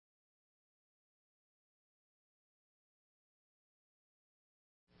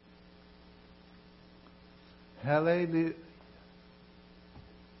Hallelujah.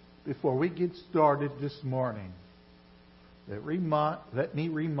 Before we get started this morning, let me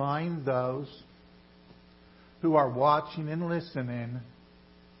remind those who are watching and listening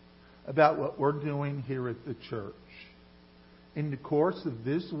about what we're doing here at the church. In the course of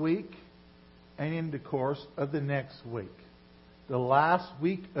this week and in the course of the next week, the last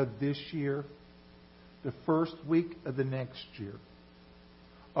week of this year, the first week of the next year,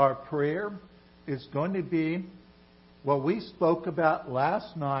 our prayer is going to be what we spoke about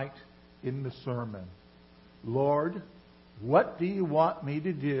last night in the sermon. Lord, what do you want me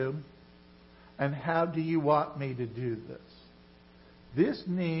to do, and how do you want me to do this? This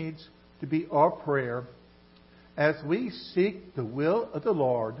needs to be our prayer as we seek the will of the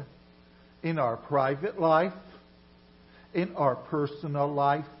Lord in our private life, in our personal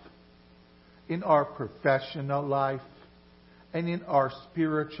life, in our professional life, and in our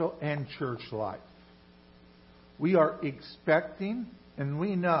spiritual and church life. We are expecting, and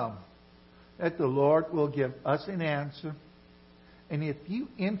we know, that the Lord will give us an answer. And if you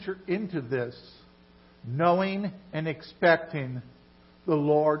enter into this knowing and expecting, the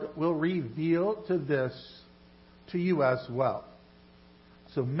Lord will reveal to you as well.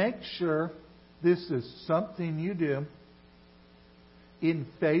 So make sure this is something you do in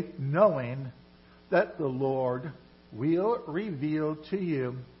faith, knowing that the Lord will reveal to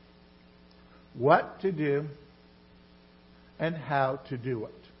you what to do and how to do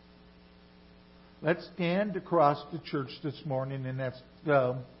it. Let's stand across the church this morning and let's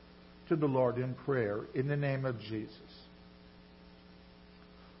go to the Lord in prayer in the name of Jesus.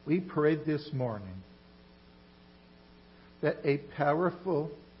 We pray this morning that a powerful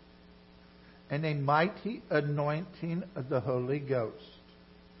and a mighty anointing of the Holy Ghost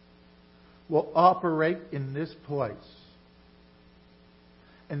will operate in this place,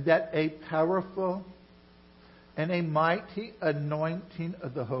 and that a powerful and a mighty anointing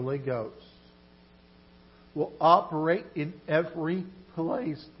of the Holy Ghost will operate in every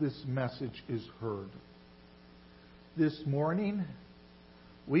place this message is heard. This morning,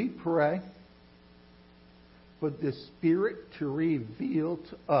 we pray for the Spirit to reveal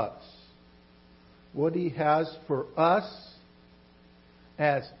to us what He has for us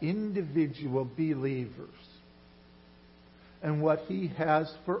as individual believers and what He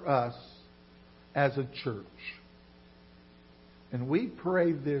has for us as a church. And we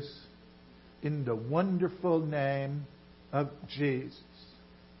pray this in the wonderful name of Jesus.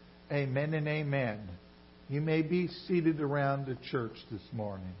 Amen and amen. You may be seated around the church this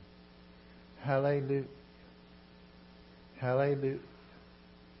morning. Hallelujah. Hallelujah.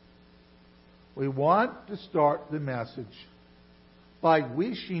 We want to start the message by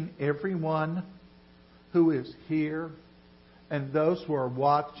wishing everyone who is here and those who are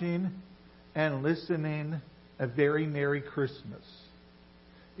watching and listening a very Merry Christmas.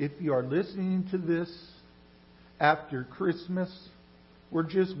 If you are listening to this after Christmas, we're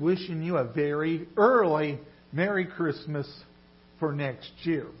just wishing you a very early Merry Christmas for next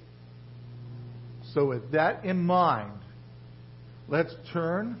year. So with that in mind, let's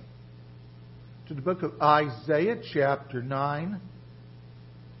turn to the book of Isaiah chapter 9.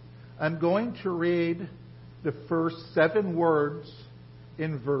 I'm going to read the first 7 words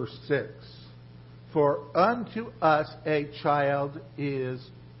in verse 6. For unto us a child is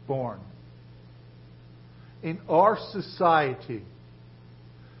born. In our society,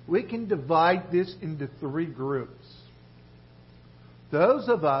 we can divide this into 3 groups. Those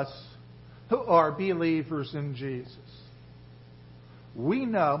of us who are believers in Jesus. We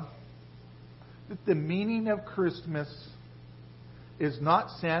know that the meaning of Christmas is not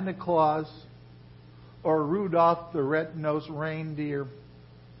Santa Claus or Rudolph the Red-Nosed Reindeer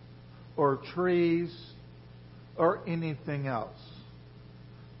or trees or anything else.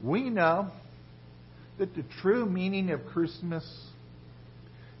 We know that the true meaning of Christmas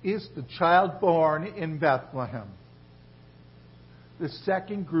is the child born in Bethlehem. The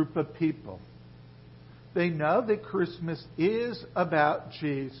second group of people, they know that Christmas is about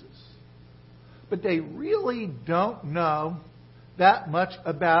Jesus, but they really don't know that much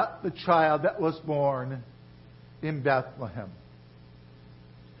about the child that was born in Bethlehem.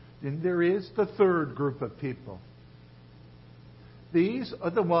 Then there is the third group of people. These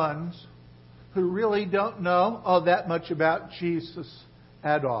are the ones who really don't know all that much about Jesus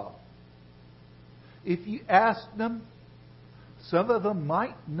at all. If you ask them, some of them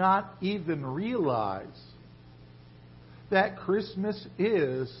might not even realize that Christmas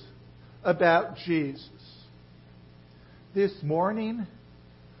is about Jesus. This morning,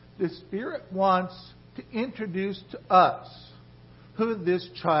 the Spirit wants to introduce to us who this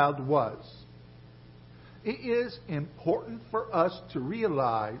child was. it is important for us to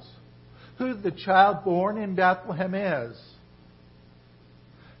realize who the child born in Bethlehem is.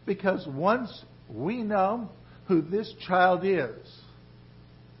 Because once we know who this child is,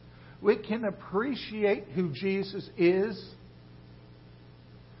 we can appreciate who Jesus is,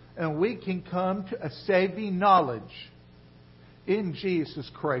 and we can come to a saving knowledge in Jesus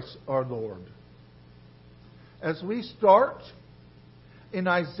Christ our Lord. As we start in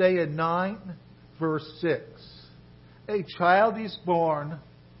Isaiah 9, verse 6, a child is born,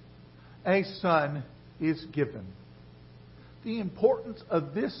 a son is given. The importance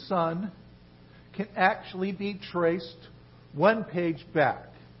of this son can actually be traced one page back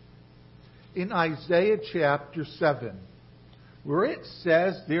in Isaiah chapter 7, where it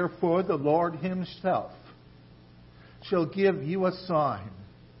says, "Therefore the Lord himself shall give you a sign.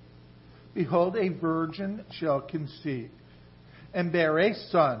 Behold, a virgin shall conceive and bear a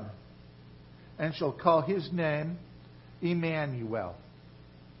son, and shall call his name Emmanuel."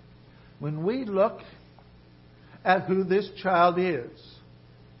 When we look at who this child is,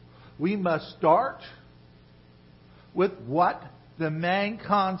 we must start with what the main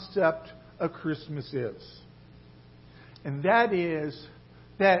concept of Christmas is. And that is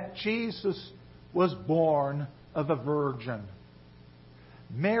that Jesus was born of a virgin.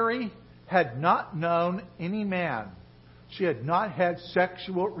 Mary had not known any man. She had not had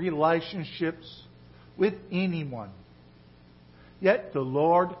sexual relationships with anyone. Yet the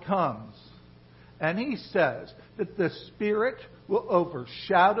Lord comes and He says that the Spirit will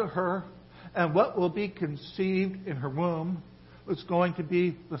overshadow her, and what will be conceived in her womb was going to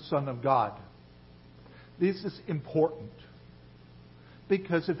be the Son of God. This is important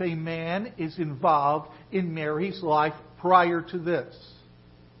because if a man is involved in Mary's life prior to this,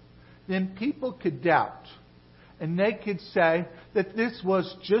 then people could doubt, and they could say that this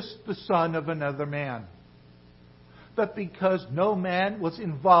was just the son of another man. But because no man was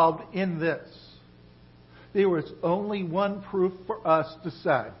involved in this, there was only one proof for us to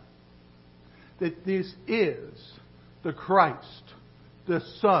say that this is the Christ, the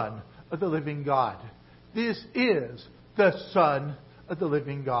Son of the living God. This is the Son of the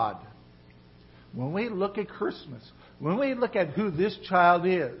living God. When we look at Christmas, when we look at who this child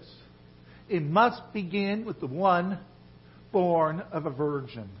is, it must begin with the one born of a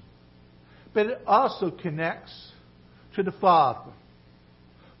virgin. But it also connects to the Father.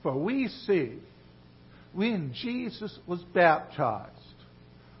 For we see, when Jesus was baptized,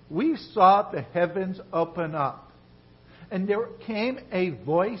 we saw the heavens open up, and there came a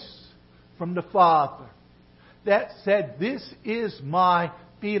voice from the Father that said, "This is my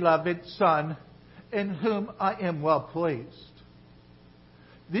beloved Son, in whom I am well pleased."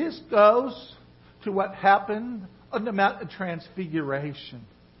 This goes to what happened on the Mount of Transfiguration,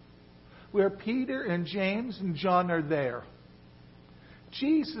 where Peter and James and John are there.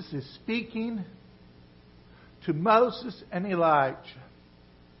 Jesus is speaking to Moses and Elijah.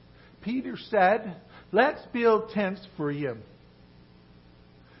 Peter said, "Let's build tents for you."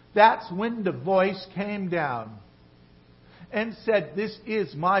 That's when the voice came down and said, "This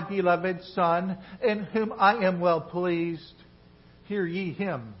is my beloved Son, in whom I am well pleased. Hear ye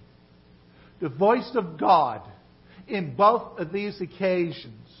him." The voice of God in both of these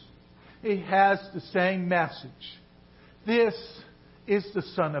occasions, it has the same message. This is the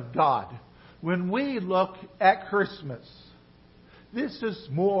Son of God. When we look at Christmas, this is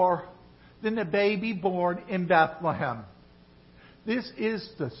more than a baby born in Bethlehem. This is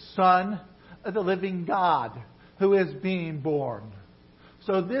the Son of the living God who is being born.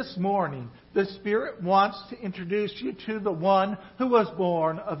 So this morning, the Spirit wants to introduce you to the one who was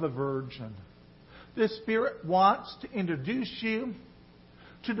born of a virgin. The Spirit wants to introduce you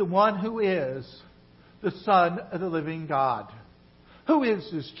to the one who is the Son of the living God. Who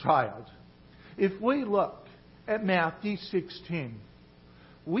is this child? If we look at Matthew 16,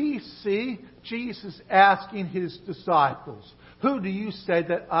 we see Jesus asking His disciples, "Who do you say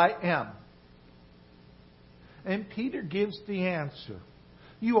that I am?" And Peter gives the answer,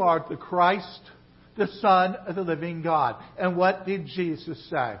 "You are the Christ, the Son of the living God." And what did Jesus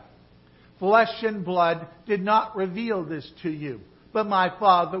say? "Flesh and blood did not reveal this to you, but my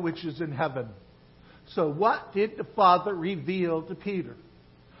Father which is in heaven." So what did the Father reveal to Peter?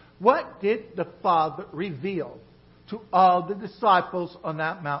 What did the Father reveal to all the disciples on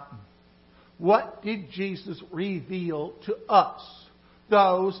that mountain? What did Jesus reveal to us,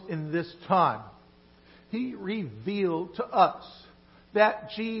 those in this time? He revealed to us that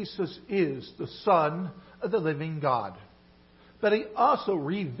Jesus is the Son of the living God. But He also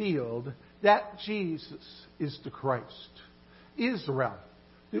revealed that Jesus is the Christ. Israel,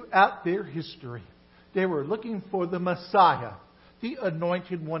 throughout their history, They were looking for the Messiah, the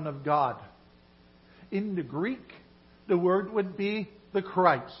anointed one of God. In the Greek, the word would be the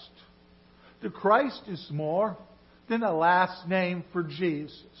Christ. The Christ is more than a last name for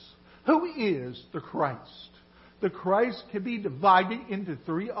Jesus. Who is the Christ? The Christ can be divided into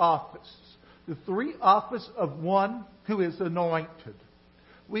three offices. The three offices of one who is anointed.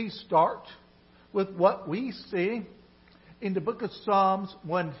 We start with what we see in the book of Psalms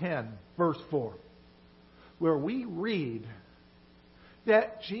 110, verse 4, where we read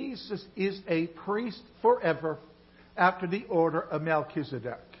that Jesus is a priest forever after the order of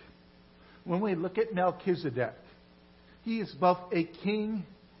Melchizedek. When we look at Melchizedek, he is both a king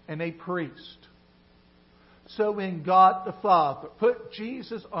and a priest. So when God the Father put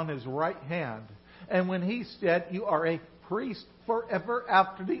Jesus on his right hand, and when he said, "You are a priest forever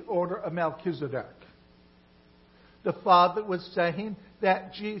after the order of Melchizedek," the Father was saying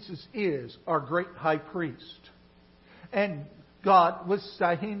that Jesus is our great high priest. And God was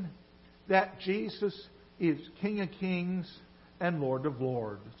saying that Jesus is King of Kings and Lord of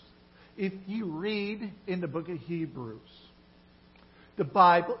Lords. If you read in the book of Hebrews, the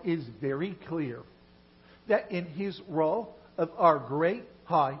Bible is very clear that in his role of our great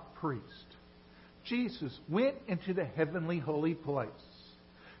high priest, Jesus went into the heavenly holy place,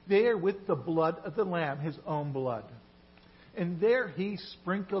 there with the blood of the Lamb, his own blood. And there he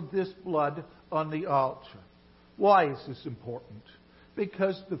sprinkled this blood on the altar. Why is this important?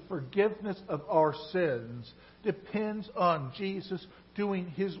 Because the forgiveness of our sins depends on Jesus doing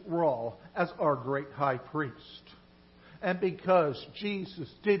his role as our great high priest. And because Jesus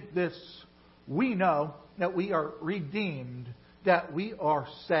did this, we know that we are redeemed, that we are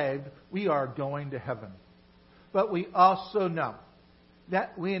saved, we are going to heaven. But we also know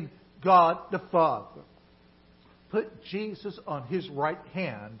that when God the Father put Jesus on his right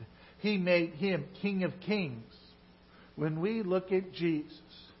hand, he made him King of Kings. When we look at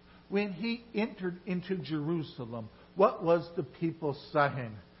Jesus, when he entered into Jerusalem, what was the people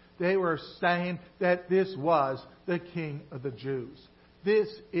saying? They were saying that this was the King of the Jews. This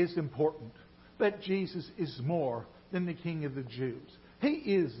is important. But Jesus is more than the King of the Jews. He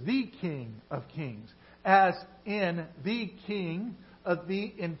is the King of Kings, as in the King of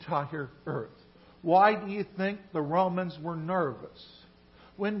the entire earth. Why do you think the Romans were nervous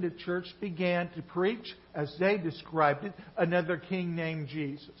when the church began to preach, as they described it, another king named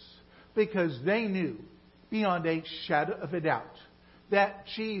Jesus? Because they knew, beyond a shadow of a doubt, that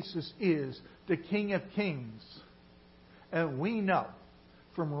Jesus is the King of Kings. And we know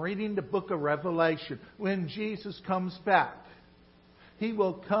from reading the book of Revelation, when Jesus comes back, he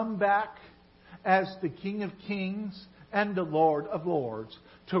will come back as the King of Kings and the Lord of Lords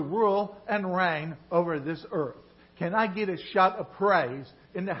to rule and reign over this earth. Can I get a shout of praise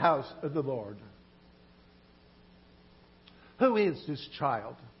in the house of the Lord? Who is this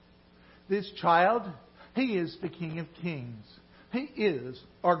child? This child, he is the King of Kings. He is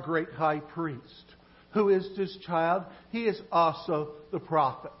our great high priest. Who is this child? He is also the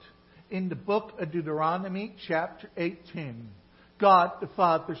prophet. In the book of Deuteronomy chapter 18, God the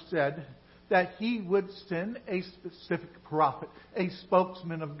Father said that he would send a specific prophet, a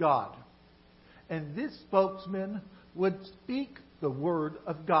spokesman of God. And this spokesman would speak the word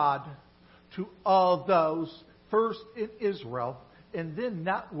of God to all those, first in Israel, and then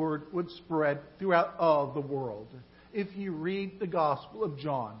that word would spread throughout all the world. If you read the Gospel of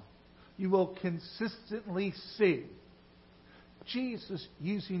John, you will consistently see Jesus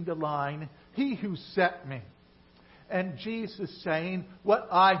using the line, "He who sent me," and Jesus saying, "What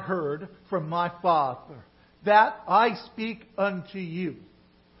I heard from my Father, that I speak unto you."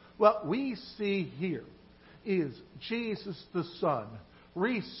 What we see here is Jesus the Son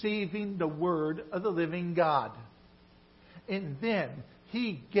receiving the word of the living God. And then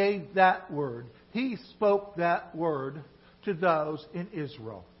he gave that word. He spoke that word to those in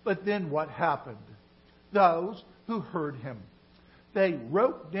Israel. But then what happened? Those who heard him, they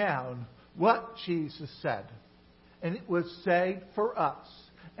wrote down what Jesus said. And it was saved for us.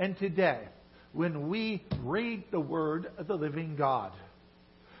 And today, when we read the word of the living God,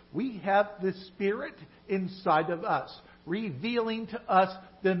 we have the Spirit inside of us, revealing to us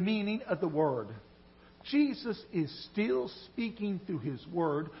the meaning of the word. Jesus is still speaking through his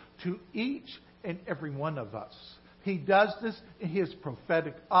word to each and every one of us. He does this in his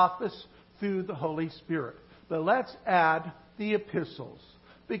prophetic office through the Holy Spirit. But let's add the epistles,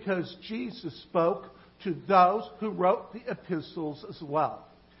 because Jesus spoke to those who wrote the epistles as well.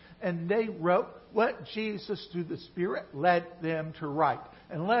 And they wrote what Jesus, through the Spirit, led them to write.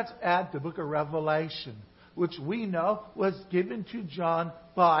 And let's add the book of Revelation, which we know was given to John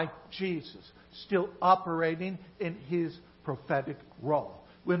by Jesus. still operating in his prophetic role.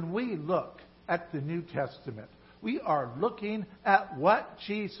 When we look at the New Testament, we are looking at what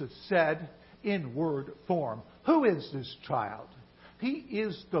Jesus said in word form. Who is this child? He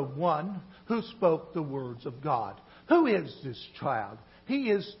is the one who spoke the words of God. Who is this child? He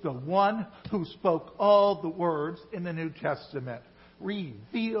is the one who spoke all the words in the New Testament,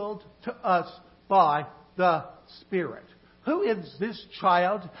 revealed to us by the Spirit. Who is this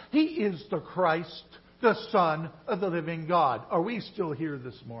child? He is the Christ, the Son of the living God. Are we still here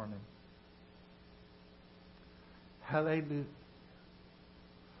this morning? Hallelujah.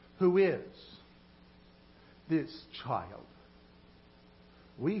 Who is this child?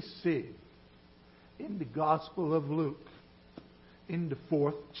 We see in the Gospel of Luke, in the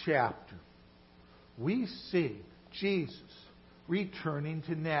 4th chapter, we see Jesus returning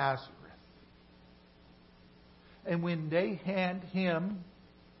to Nazareth. And when they hand him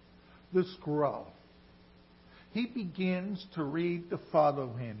the scroll, he begins to read the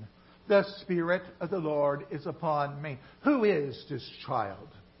following. The Spirit of the Lord is upon me. Who is this child?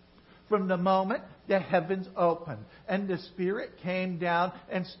 From the moment the heavens opened and the Spirit came down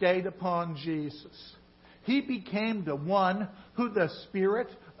and stayed upon Jesus, he became the one who the Spirit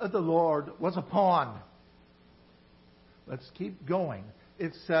of the Lord was upon. Let's keep going.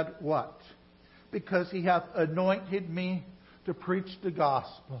 It said what? Because he hath anointed me to preach the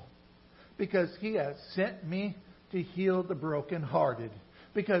gospel. Because he has sent me to heal the brokenhearted.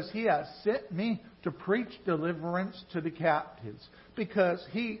 Because he has sent me to preach deliverance to the captives. Because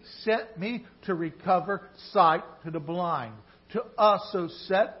he sent me to recover sight to the blind. To also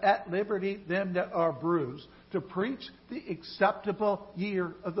set at liberty them that are bruised. To preach the acceptable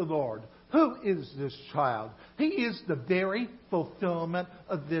year of the Lord. Who is this child? He is the very fulfillment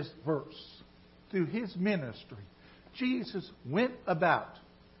of this verse. Through his ministry, Jesus went about.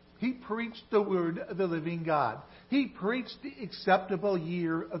 He preached the word of the living God. He preached the acceptable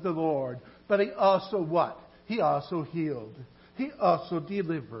year of the Lord. But he also what? He also healed. He also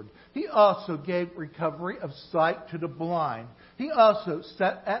delivered. He also gave recovery of sight to the blind. He also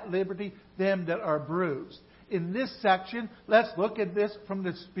set at liberty them that are bruised. In this section, let's look at this from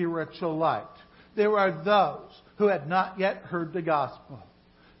the spiritual light. There are those who had not yet heard the gospel.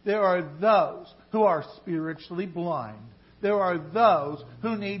 There are those who are spiritually blind. There are those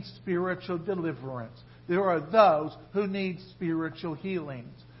who need spiritual deliverance. There are those who need spiritual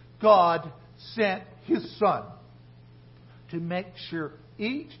healings. God sent His Son to make sure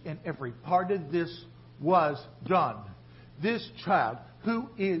each and every part of this was done. This child, who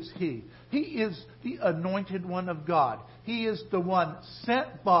is He? He is the anointed one of God. He is the one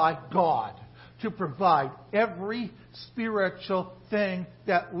sent by God to provide every spiritual thing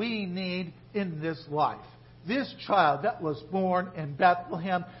that we need in this life. This child that was born in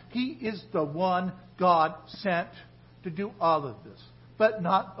Bethlehem, he is the one God sent to do all of this. But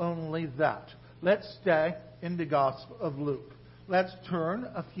not only that. Let's stay in the Gospel of Luke. Let's turn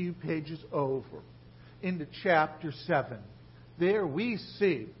a few pages over into chapter 7. There we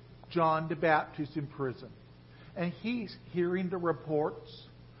see John the Baptist in prison. And he's hearing the reports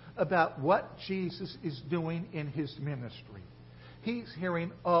about what Jesus is doing in His ministry. He's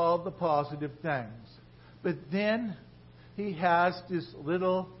hearing all the positive things. But then he has this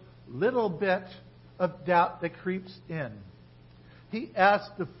little bit of doubt that creeps in. He asks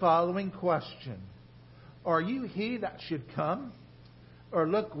the following question. Are you he that should come? Or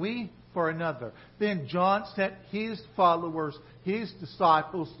look we for another? Then John sent his followers, his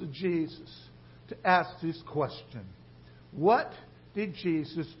disciples, to Jesus to ask this question. What did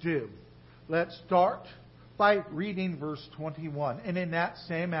Jesus do? Let's start by reading verse 21. And in that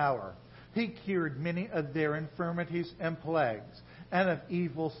same hour, He cured many of their infirmities and plagues, and of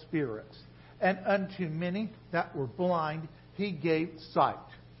evil spirits. And unto many that were blind, He gave sight.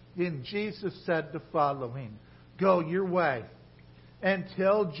 Then Jesus said the following, Go your way, and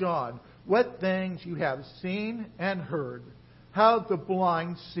tell John what things you have seen and heard, how the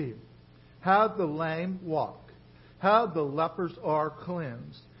blind see, how the lame walk, how the lepers are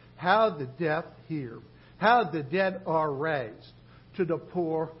cleansed, how the deaf hear, how the dead are raised. To the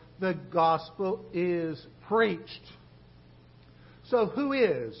poor the gospel is preached. So who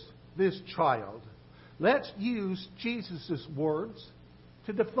is this child? Let's use Jesus' words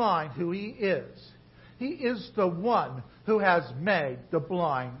to define who He is. He is the one who has made the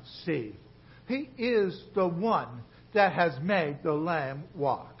blind see. He is the one that has made the lame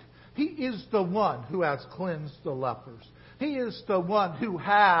walk. He is the one who has cleansed the lepers. He is the one who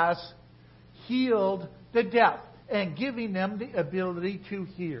has healed the deaf and giving them the ability to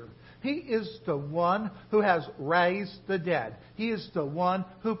hear. He is the one who has raised the dead. He is the one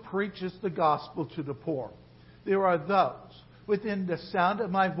who preaches the gospel to the poor. There are those within the sound of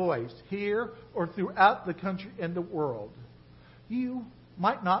my voice, here or throughout the country and the world. You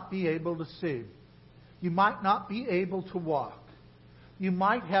might not be able to see. You might not be able to walk. You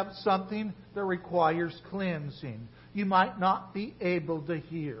might have something that requires cleansing. You might not be able to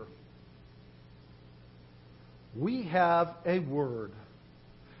hear. We have a word.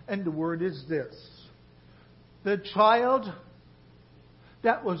 And the word is this: the child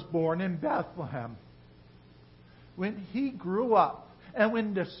that was born in Bethlehem, when he grew up and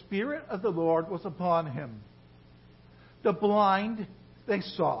when the Spirit of the Lord was upon him, the blind they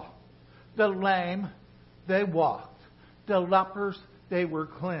saw, the lame they walked, the lepers they were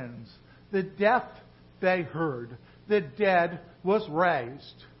cleansed, the deaf they heard, the dead was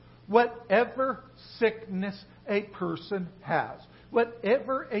raised. Whatever sickness a person has,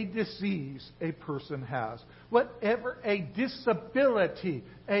 whatever a disease a person has, whatever a disability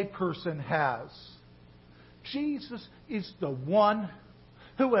a person has, Jesus is the one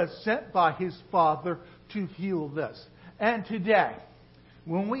who was sent by His Father to heal this. And today,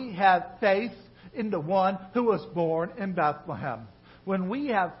 when we have faith in the one who was born in Bethlehem, when we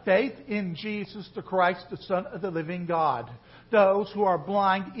have faith in Jesus the Christ, the Son of the living God, those who are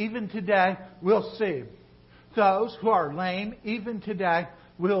blind even today will see. Those who are lame even today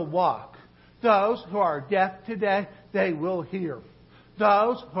will walk. Those who are deaf today, they will hear.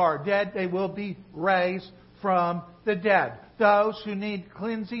 Those who are dead, they will be raised from the dead. Those who need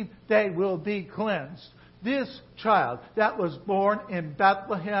cleansing, they will be cleansed. This child that was born in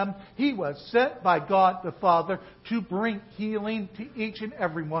Bethlehem, he was sent by God the Father to bring healing to each and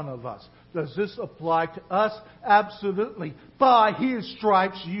every one of us. Does this apply to us? Absolutely. By His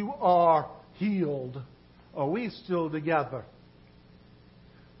stripes you are healed. Are we still together?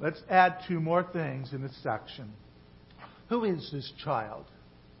 Let's add two more things in this section. Who is this child?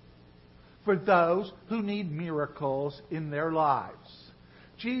 For those who need miracles in their lives,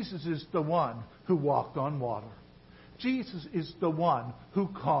 Jesus is the one who walked on water. Jesus is the one who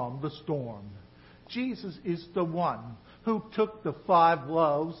calmed the storm. Jesus is the one who took the 5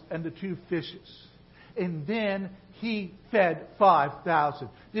 loaves and the 2 fishes. And then He fed 5,000.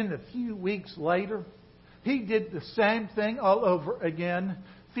 Then a few weeks later, He did the same thing all over again,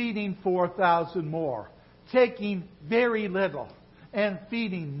 feeding 4,000 more, taking very little and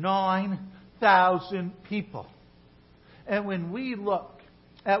feeding 9,000 people. And when we look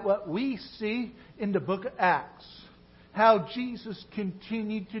at what we see in the book of Acts, how Jesus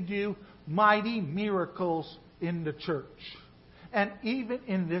continued to do mighty miracles in the church. And even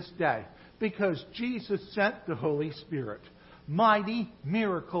in this day, because Jesus sent the Holy Spirit, mighty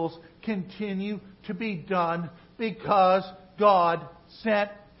miracles continue to be done because God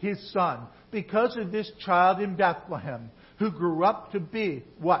sent His Son. Because of this child in Bethlehem who grew up to be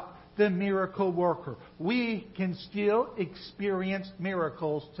what? The miracle worker. We can still experience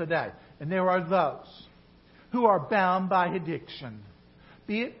miracles today. And there are those who are bound by addiction.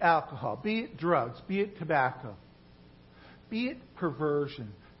 Be it alcohol, be it drugs, be it tobacco, be it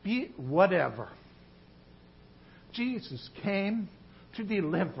perversion, be it whatever. Jesus came to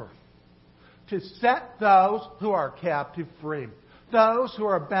deliver, to set those who are captive free, those who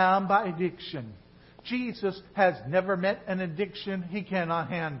are bound by addiction. Jesus has never met an addiction He cannot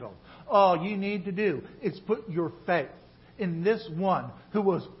handle. All you need to do is put your faith in this one who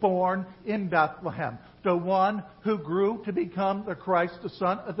was born in Bethlehem, the one who grew to become the Christ, the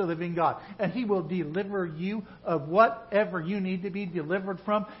Son of the living God. And He will deliver you of whatever you need to be delivered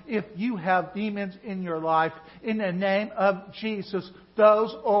from. If you have demons in your life, in the name of Jesus,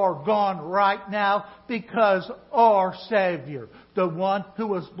 those are gone right now because our Savior, the one who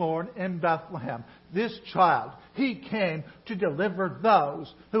was born in Bethlehem, this child, He came to deliver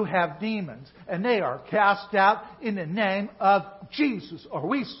those who have demons. And they are cast out in the name of Jesus. Are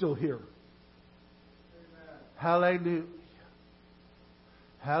we still here? Amen. Hallelujah.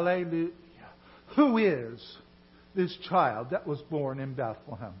 Hallelujah. Who is this child that was born in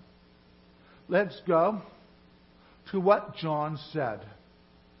Bethlehem? Let's go to what John said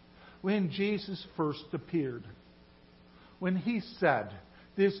when Jesus first appeared. When He said,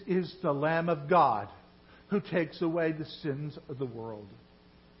 "This is the Lamb of God who takes away the sins of the world."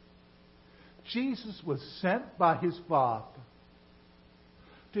 Jesus was sent by His Father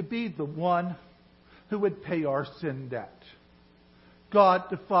to be the one who would pay our sin debt. God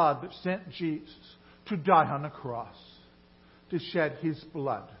the Father sent Jesus to die on the cross, to shed His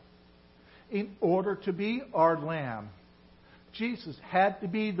blood. In order to be our Lamb, Jesus had to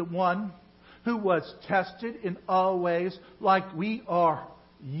be the one who was tested in all ways like we are,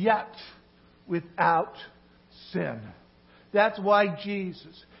 yet without sin. That's why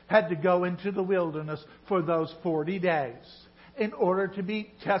Jesus had to go into the wilderness for those 40 days in order to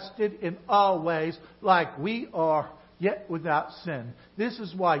be tested in all ways like we are, yet without sin. This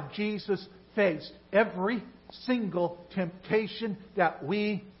is why Jesus faced every single temptation that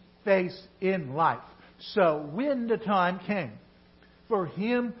we face in life. So when the time came for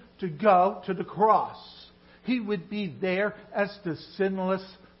Him to go to the cross, He would be there as the sinless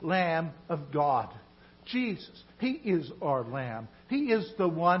Lamb of God. Jesus, He is our Lamb. He is the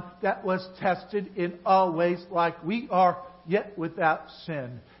one that was tested in all ways like we are, yet without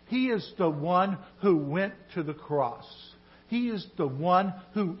sin. He is the one who went to the cross. He is the one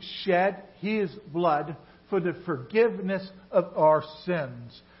who shed His blood for the forgiveness of our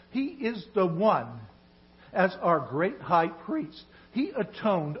sins. He is the one, as our great high priest, He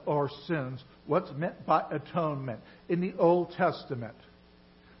atoned our sins. What's meant by atonement? In the Old Testament,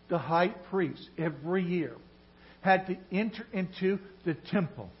 the high priest every year had to enter into the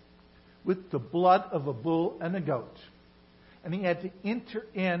temple with the blood of a bull and a goat. And he had to enter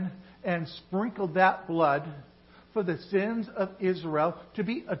in and sprinkle that blood for the sins of Israel to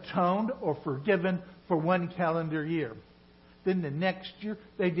be atoned or forgiven for one calendar year. Then the next year,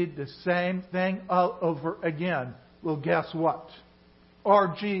 they did the same thing all over again. Well, guess what?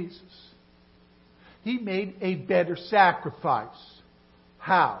 Our Jesus, He made a better sacrifice.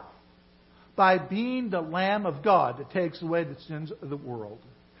 How? By being the Lamb of God that takes away the sins of the world.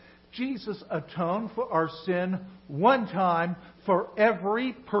 Jesus atoned for our sin one time for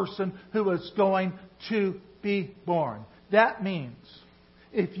every person who is going to be born. That means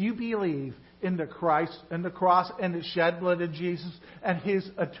if you believe in the Christ and the cross and the shed blood of Jesus and His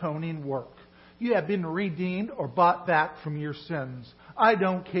atoning work, you have been redeemed or bought back from your sins. I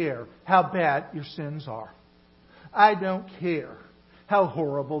don't care how bad your sins are. I don't care how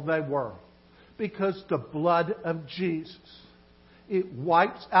horrible they were. Because the blood of Jesus, it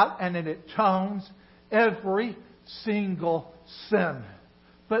wipes out and it atones every single sin.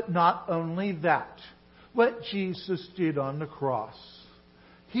 But not only that, what Jesus did on the cross.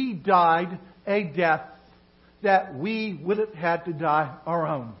 He died a death that we would have had to die our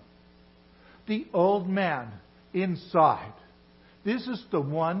own. The old man inside. This is the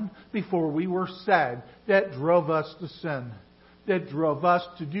one before we were saved that drove us to sin. That drove us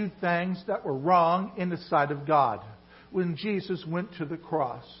to do things that were wrong in the sight of God. When Jesus went to the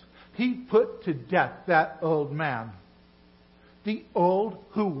cross, He put to death that old man. The old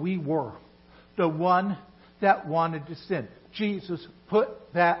who we were. The one that wanted to sin. Jesus put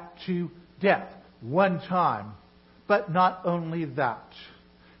that to death one time. But not only that.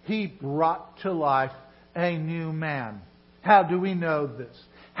 He brought to life a new man. How do we know this?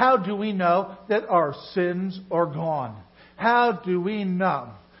 How do we know that our sins are gone? How do we know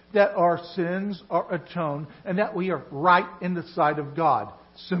that our sins are atoned and that we are right in the sight of God?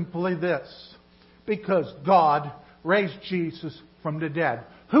 Simply this. Because God raised Jesus from the dead.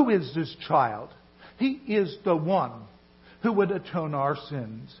 Who is this child? He is the one who would atone our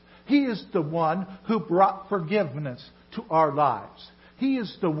sins. He is the one who brought forgiveness to our lives. He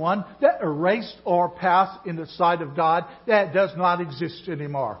is the one that erased our past in the sight of God that does not exist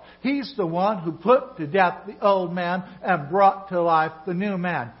anymore. He's the one who put to death the old man and brought to life the new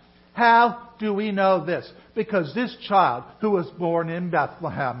man. How do we know this? Because this child who was born in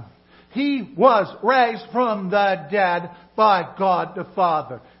Bethlehem, He was raised from the dead by God the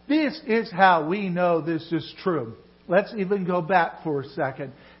Father. This is how we know this is true. Let's even go back for a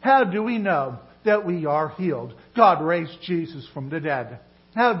second. How do we know that we are healed? God raised Jesus from the dead.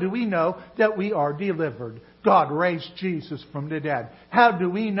 How do we know that we are delivered? God raised Jesus from the dead. How do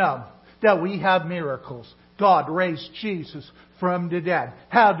we know that we have miracles? God raised Jesus from the dead.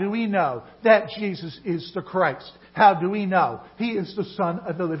 How do we know that Jesus is the Christ? How do we know He is the Son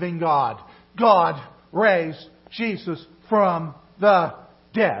of the living God? God raised Jesus from the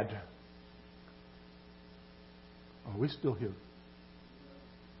dead. Are we still here?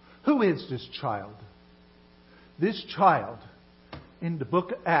 Who is this child? This child, in the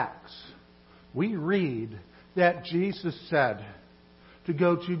book of Acts, we read that Jesus said to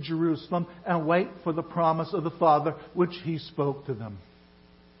go to Jerusalem and wait for the promise of the Father, which He spoke to them.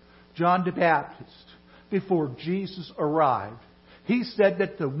 John the Baptist, before Jesus arrived, he said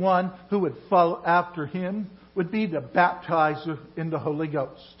that the one who would follow after him would be the baptizer in the Holy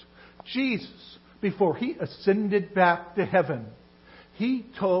Ghost. Jesus, before He ascended back to heaven, He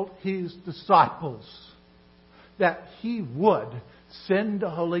told His disciples that He would send the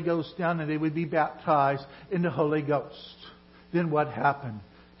Holy Ghost down and they would be baptized in the Holy Ghost. Then what happened?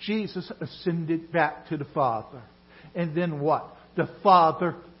 Jesus ascended back to the Father. And then what? The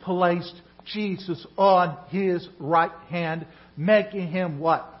Father placed Jesus on His right hand, making Him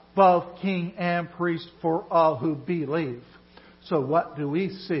what? Both King and priest for all who believe. So what do we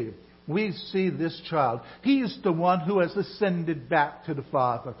see? We see this child. He is the one who has ascended back to the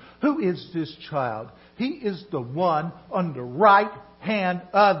Father. Who is this child? He is the one on the right hand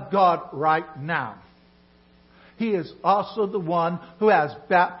of God right now. He is also the one who has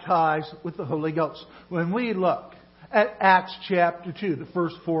baptized with the Holy Ghost. When we look at Acts chapter 2, the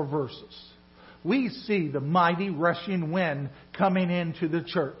first 4 verses, we see the mighty rushing wind coming into the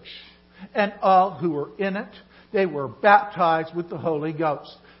church. And all who were in it, they were baptized with the Holy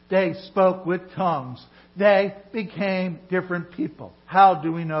Ghost. They spoke with tongues. They became different people. How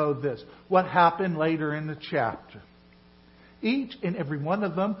do we know this? What happened later in the chapter? Each and every one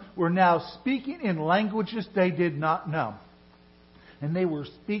of them were now speaking in languages they did not know. And they were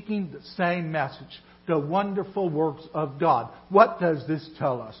speaking the same message, the wonderful works of God. What does this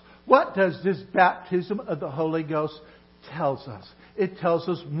tell us? What does this baptism of the Holy Ghost tells us? It tells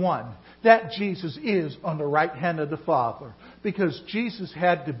us, one, that Jesus is on the right hand of the Father. Because Jesus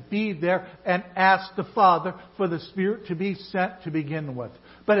had to be there and ask the Father for the Spirit to be sent to begin with.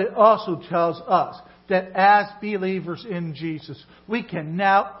 But it also tells us that as believers in Jesus, we can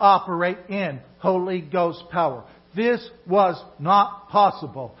now operate in Holy Ghost power. This was not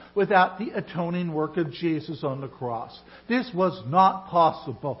possible without the atoning work of Jesus on the cross. This was not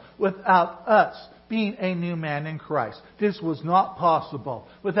possible without us being a new man in Christ. This was not possible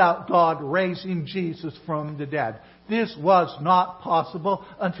without God raising Jesus from the dead. This was not possible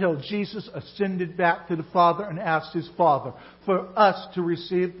until Jesus ascended back to the Father and asked His Father for us to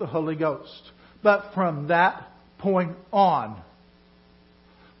receive the Holy Ghost. But from that point on,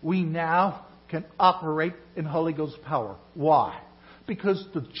 we now can operate in Holy Ghost power. Why? Because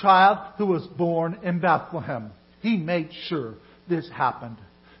the child who was born in Bethlehem, He made sure this happened.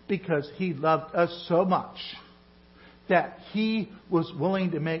 Because He loved us so much that He was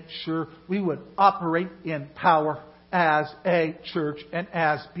willing to make sure we would operate in power as a church and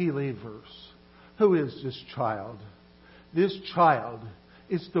as believers. Who is this child? This child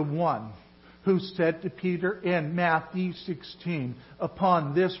is the one who said to Peter in Matthew 16,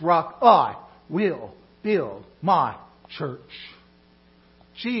 "Upon this rock I will build my church."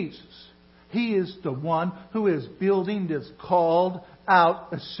 Jesus, He is the one who is building this called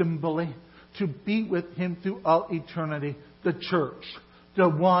out assembly to be with Him throughout eternity, the church. The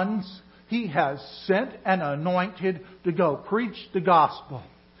ones He has sent and anointed to go preach the gospel,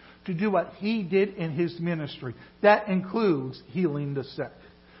 to do what He did in His ministry. That includes healing the sick.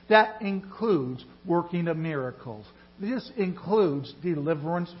 That includes working of miracles. This includes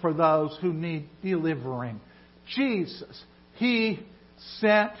deliverance for those who need delivering. Jesus, He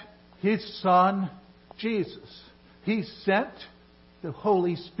sent His Son, Jesus. He sent the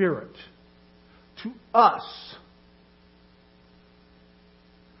Holy Spirit to us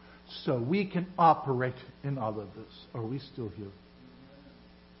so we can operate in all of this. Are we still here?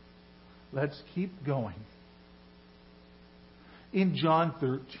 Let's keep going. In John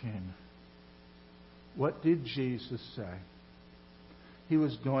 13, what did Jesus say? He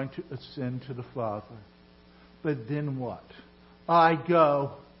was going to ascend to the Father. But then what? I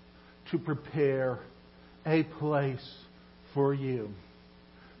go to prepare a place for you.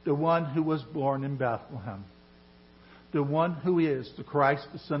 The one who was born in Bethlehem. The one who is the Christ,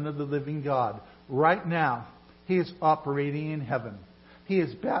 the Son of the living God. Right now, He is operating in heaven. He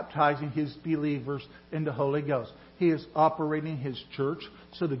is baptizing His believers in the Holy Ghost. He is operating His church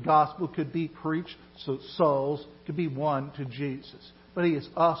so the gospel could be preached, so souls could be won to Jesus. But He is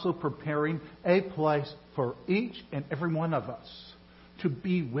also preparing a place for each and every one of us to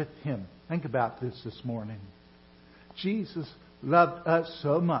be with Him. Think about this morning. Jesus loved us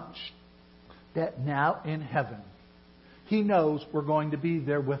so much that now in heaven, He knows we're going to be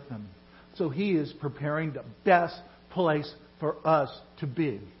there with Him. So He is preparing the best place for us to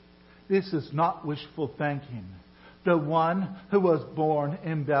be. This is not wishful thinking. The one who was born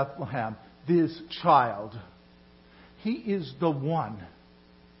in Bethlehem, this child, He is the one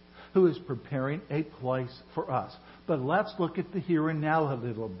who is preparing a place for us. But let's look at the here and now a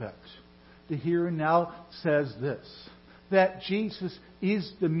little bit. The here and now says this, that Jesus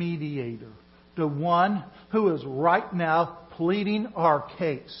is the mediator, the one who is right now pleading our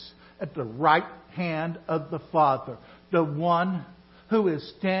case at the right hand of the Father. The one who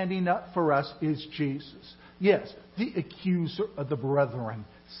is standing up for us is Jesus. Yes, the accuser of the brethren,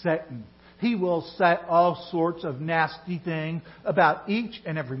 Satan. He will say all sorts of nasty things about each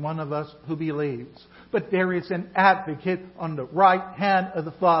and every one of us who believes. But there is an advocate on the right hand of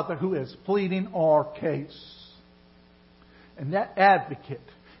the Father who is pleading our case. And that advocate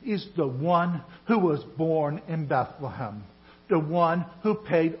is the one who was born in Bethlehem. The one who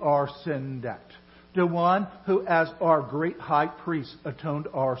paid our sin debt. The one who, as our great high priest, atoned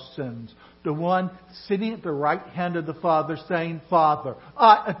our sins. The one sitting at the right hand of the Father saying, Father,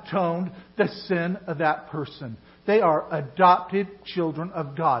 I atoned the sin of that person. They are adopted children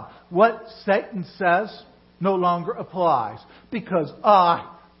of God. What Satan says no longer applies because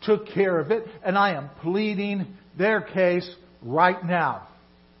I took care of it and I am pleading their case right now.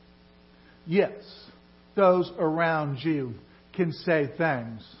 Yes, those around you can say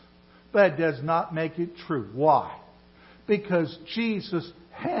things, but it does not make it true. Why? Because Jesus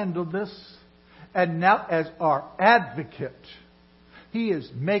handled this, and now as our advocate, He is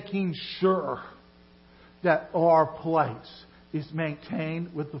making sure that our place is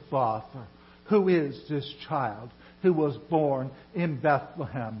maintained with the Father. Who is this child who was born in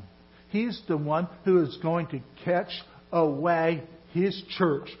Bethlehem? He's the one who is going to catch away His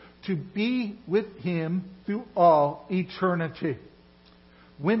church to be with Him through all eternity.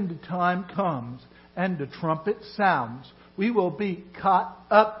 When the time comes and the trumpet sounds, we will be caught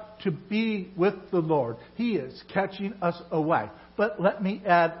up to be with the Lord. He is catching us away. But let me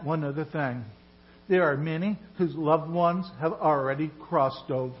add one other thing. There are many whose loved ones have already crossed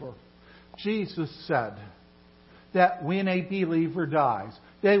over. Jesus said that when a believer dies,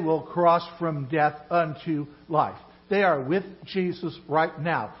 they will cross from death unto life. They are with Jesus right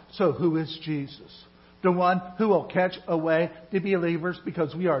now. So who is Jesus? The one who will catch away the believers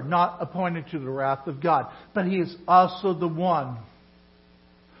because we are not appointed to the wrath of God. But He is also the one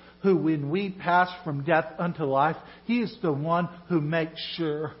who, when we pass from death unto life, He is the one who makes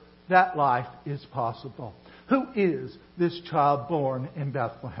sure that life is possible. Who is this child born in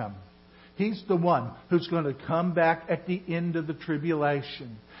Bethlehem? He's the one who's going to come back at the end of the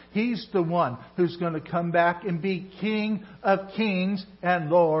tribulation. He's the one who's going to come back and be King of kings and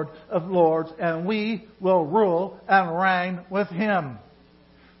Lord of lords. And we will rule and reign with Him.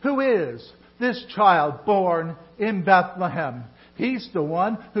 Who is this child born in Bethlehem? He's the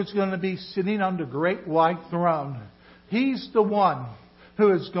one who's going to be sitting on the great white throne. He's the one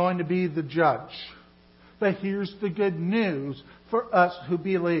who is going to be the judge. But here's the good news for us who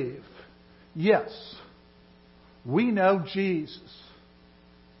believe. Yes, we know Jesus.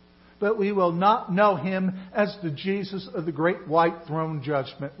 But we will not know Him as the Jesus of the great white throne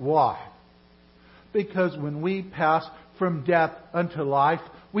judgment. Why? Because when we pass from death unto life,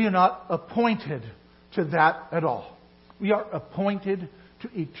 we are not appointed to that at all. We are appointed to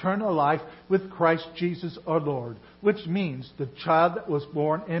eternal life with Christ Jesus our Lord, which means the child that was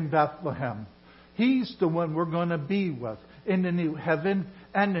born in Bethlehem. He's the one we're going to be with in the new heaven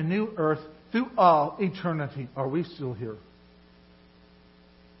and the new earth through all eternity. Are we still here?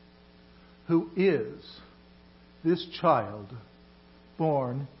 Who is this child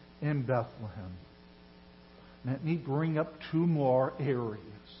born in Bethlehem? Let me bring up two more areas.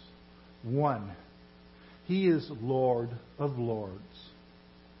 One, He is Lord of Lords.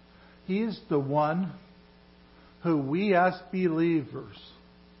 He is the one who we as believers,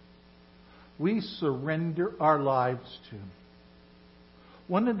 we surrender our lives to.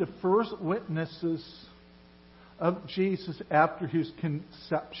 One of the first witnesses of Jesus after His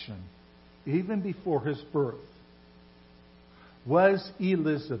conception, even before His birth, was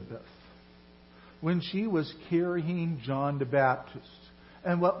Elizabeth, when she was carrying John the Baptist.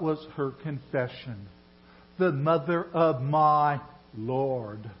 And what was her confession? The mother of my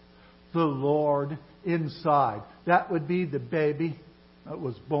Lord. The Lord inside. That would be the baby that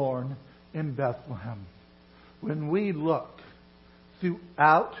was born in Bethlehem. When we look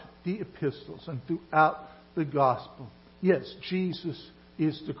throughout the epistles and throughout the gospel, yes, Jesus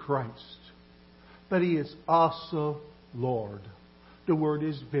is the Christ. But He is also Lord. The word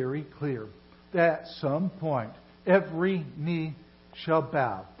is very clear that at some point every knee shall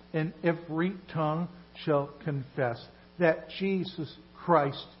bow and every tongue shall confess that Jesus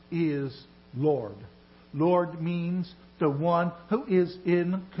Christ is Lord. Lord means the one who is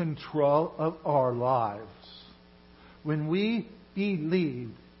in control of our lives. When we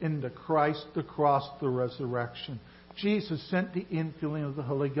believe in the Christ, the cross, the resurrection, Jesus sent the infilling of the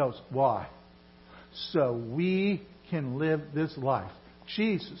Holy Ghost. Why? So we can live this life.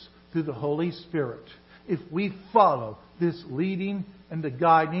 Jesus, through the Holy Spirit, if we follow this leading and the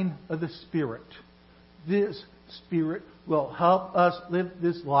guiding of the Spirit, this Spirit will help us live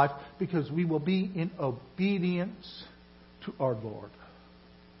this life because we will be in obedience to our Lord.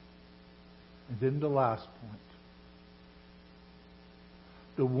 And then the last point.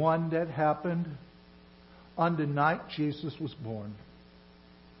 The one that happened on the night Jesus was born.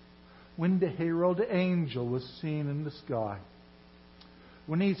 When the herald angel was seen in the sky.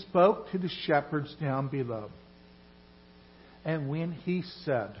 When he spoke to the shepherds down below. And when he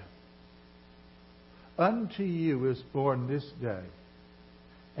said, "Unto you is born this day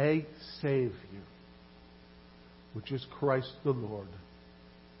a Savior, which is Christ the Lord."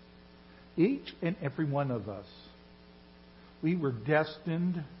 Each and every one of us, we were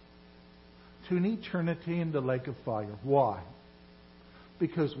destined to an eternity in the lake of fire. Why?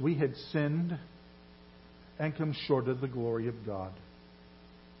 Because we had sinned and come short of the glory of God.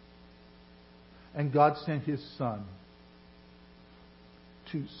 And God sent His Son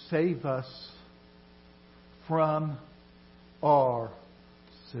to save us from our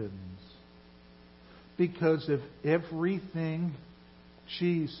sins. Because of everything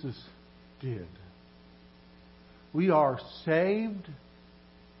Jesus did. We are saved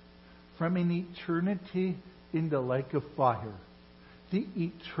from an eternity in the lake of fire. The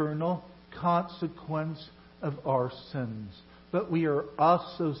eternal consequence of our sins. But we are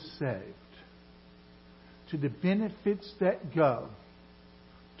also saved to the benefits that go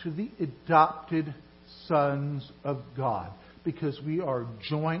to the adopted sons of God. Because we are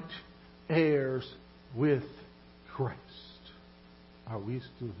joint heirs with Christ. Are we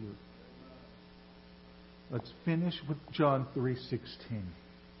still here? Let's finish with John 3:16.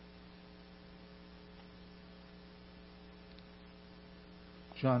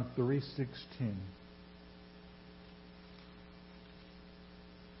 John 3:16.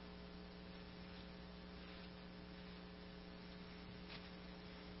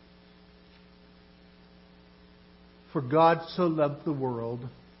 For God so loved the world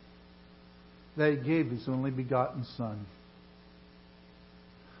that He gave His only begotten Son.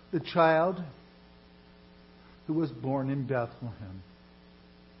 The child who was born in Bethlehem.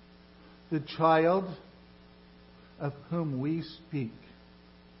 The child of whom we speak.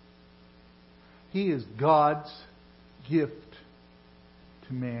 He is God's gift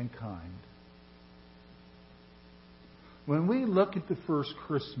to mankind. When we look at the first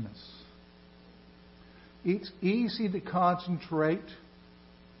Christmas, it's easy to concentrate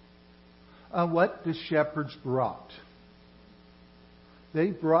on what the shepherds brought. They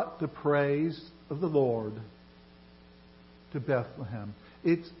brought the praise of the Lord to Bethlehem.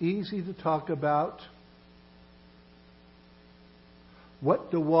 It's easy to talk about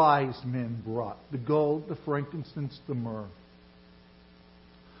what the wise men brought. The gold, the frankincense, the myrrh.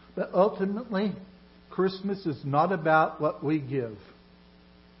 But ultimately, Christmas is not about what we give.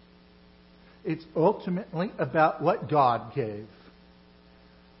 It's ultimately about what God gave.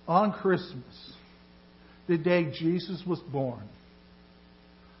 On Christmas, the day Jesus was born,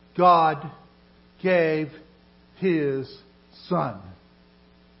 God gave His Son.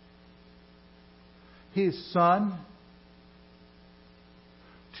 His Son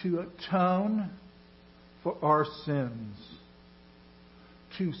to atone for our sins,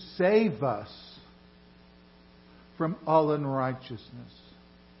 to save us from all unrighteousness.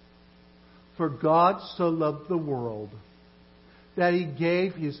 For God so loved the world that He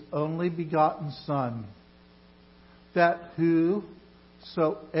gave His only begotten Son, that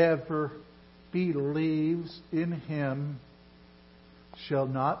whosoever believes in Him shall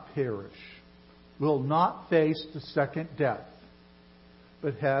not perish, will not face the second death,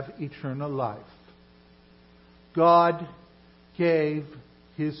 but have eternal life. God gave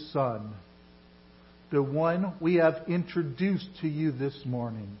His Son, the one we have introduced to you this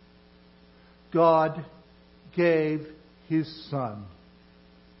morning. God gave His Son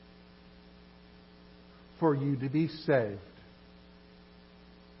for you to be saved.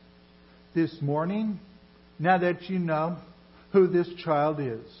 This morning, now that you know who this child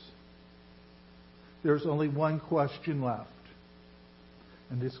is, there's only one question left.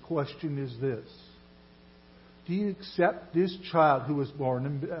 And this question is this: do you accept this child who was born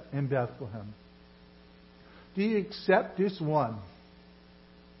in Bethlehem? Do you accept this one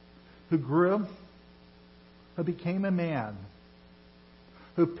who grew, who became a man,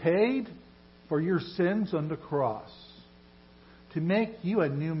 who paid for your sins on the cross to make you a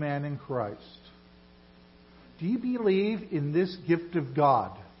new man in Christ? Do you believe in this gift of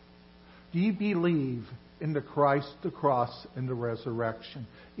God? Do you believe in the Christ, the cross, and the resurrection?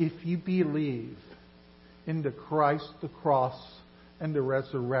 If you believe in the Christ, the cross, and the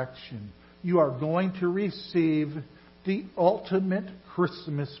resurrection, you are going to receive the ultimate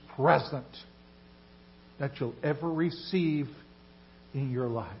Christmas present that you'll ever receive in your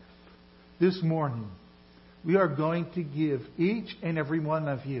life. This morning, we are going to give each and every one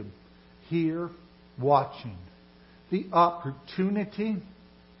of you here watching the opportunity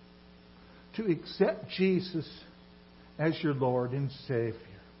to accept Jesus as your Lord and Savior.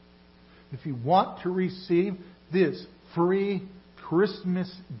 If you want to receive this free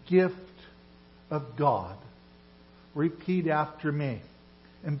Christmas gift of God, repeat after me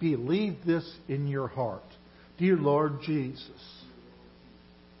and believe this in your heart. Dear Lord Jesus,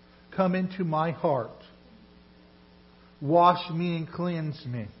 come into my heart. Wash me and cleanse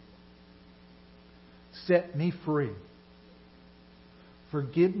me. Set me free.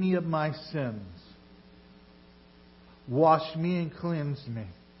 Forgive me of my sins. Wash me and cleanse me.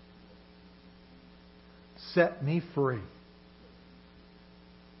 Set me free.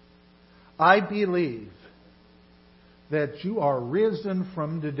 I believe that you are risen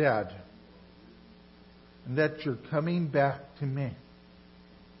from the dead and that you're coming back to me.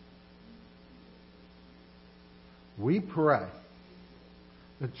 We pray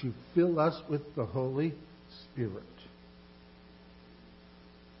that you fill us with the Holy Spirit.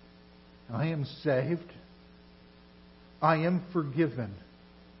 I am saved. I am forgiven.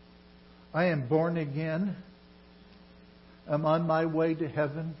 I am born again. I'm on my way to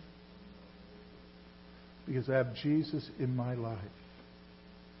heaven because I have Jesus in my life.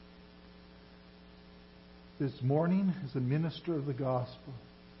 This morning, as a minister of the gospel,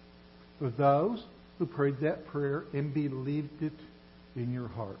 for those who prayed that prayer and believed it in your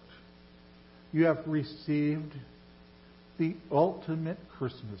heart, you have received the ultimate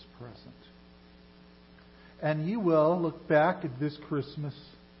Christmas present. And you will look back at this Christmas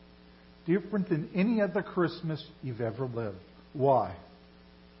different than any other Christmas you've ever lived. Why?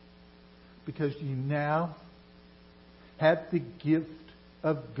 Because you now have the gift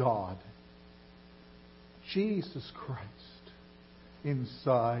of God, Jesus Christ,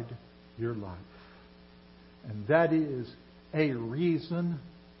 inside your life. And that is a reason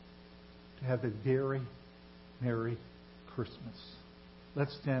to have a very Merry Christmas.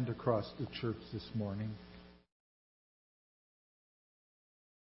 Let's stand across the church this morning.